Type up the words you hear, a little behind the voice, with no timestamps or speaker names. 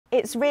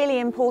It's really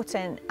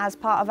important as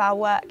part of our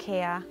work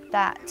here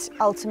that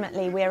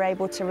ultimately we're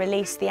able to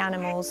release the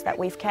animals that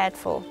we've cared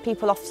for.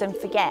 People often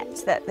forget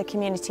that the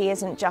community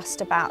isn't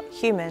just about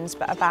humans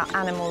but about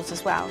animals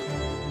as well.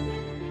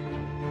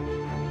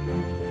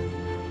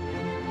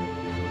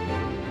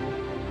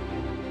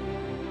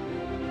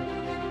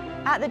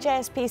 At the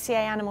JSPCA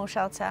Animal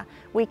Shelter,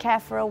 we care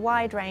for a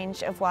wide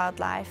range of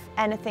wildlife,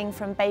 anything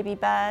from baby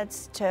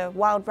birds to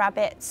wild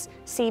rabbits,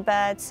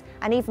 seabirds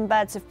and even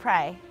birds of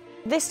prey.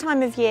 This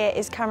time of year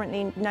is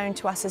currently known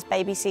to us as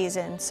baby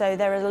season, so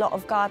there are a lot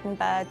of garden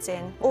birds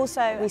in.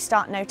 Also, we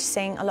start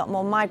noticing a lot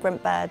more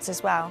migrant birds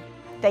as well.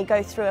 They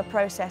go through a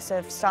process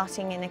of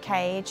starting in a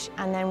cage,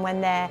 and then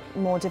when they're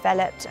more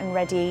developed and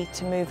ready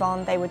to move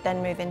on, they would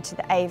then move into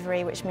the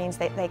aviary, which means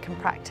that they can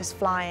practice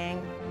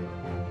flying.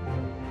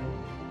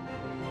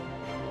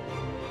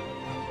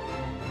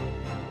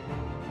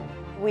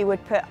 We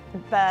would put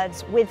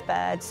birds with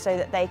birds so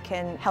that they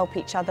can help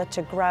each other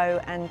to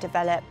grow and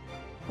develop.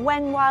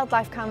 When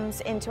wildlife comes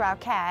into our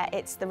care,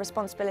 it's the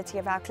responsibility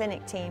of our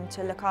clinic team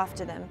to look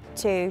after them,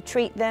 to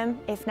treat them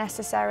if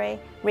necessary,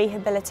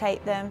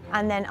 rehabilitate them,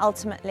 and then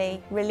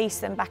ultimately release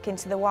them back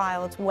into the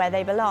wild where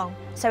they belong.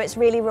 So it's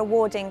really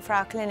rewarding for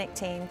our clinic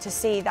team to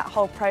see that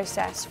whole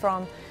process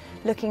from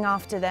looking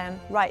after them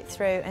right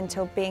through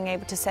until being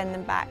able to send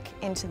them back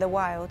into the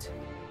wild.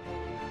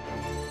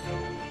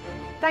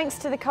 Thanks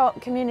to the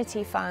Co-op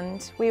Community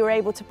Fund, we were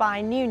able to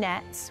buy new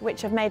nets,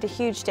 which have made a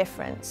huge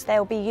difference.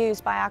 They'll be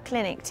used by our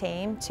clinic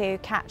team to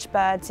catch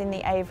birds in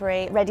the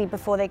aviary, ready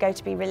before they go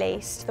to be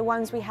released. The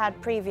ones we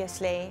had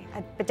previously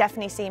had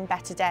definitely seen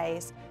better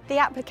days. The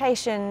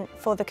application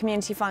for the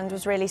Community Fund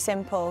was really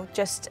simple,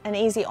 just an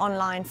easy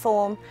online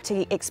form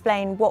to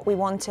explain what we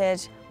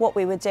wanted, what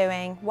we were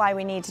doing, why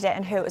we needed it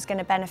and who it was going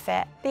to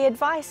benefit. The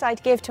advice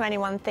I'd give to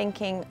anyone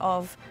thinking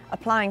of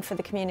applying for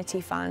the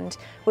Community Fund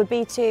would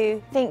be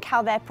to think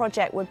how their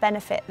project would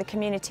benefit the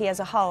community as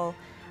a whole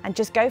and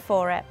just go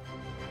for it.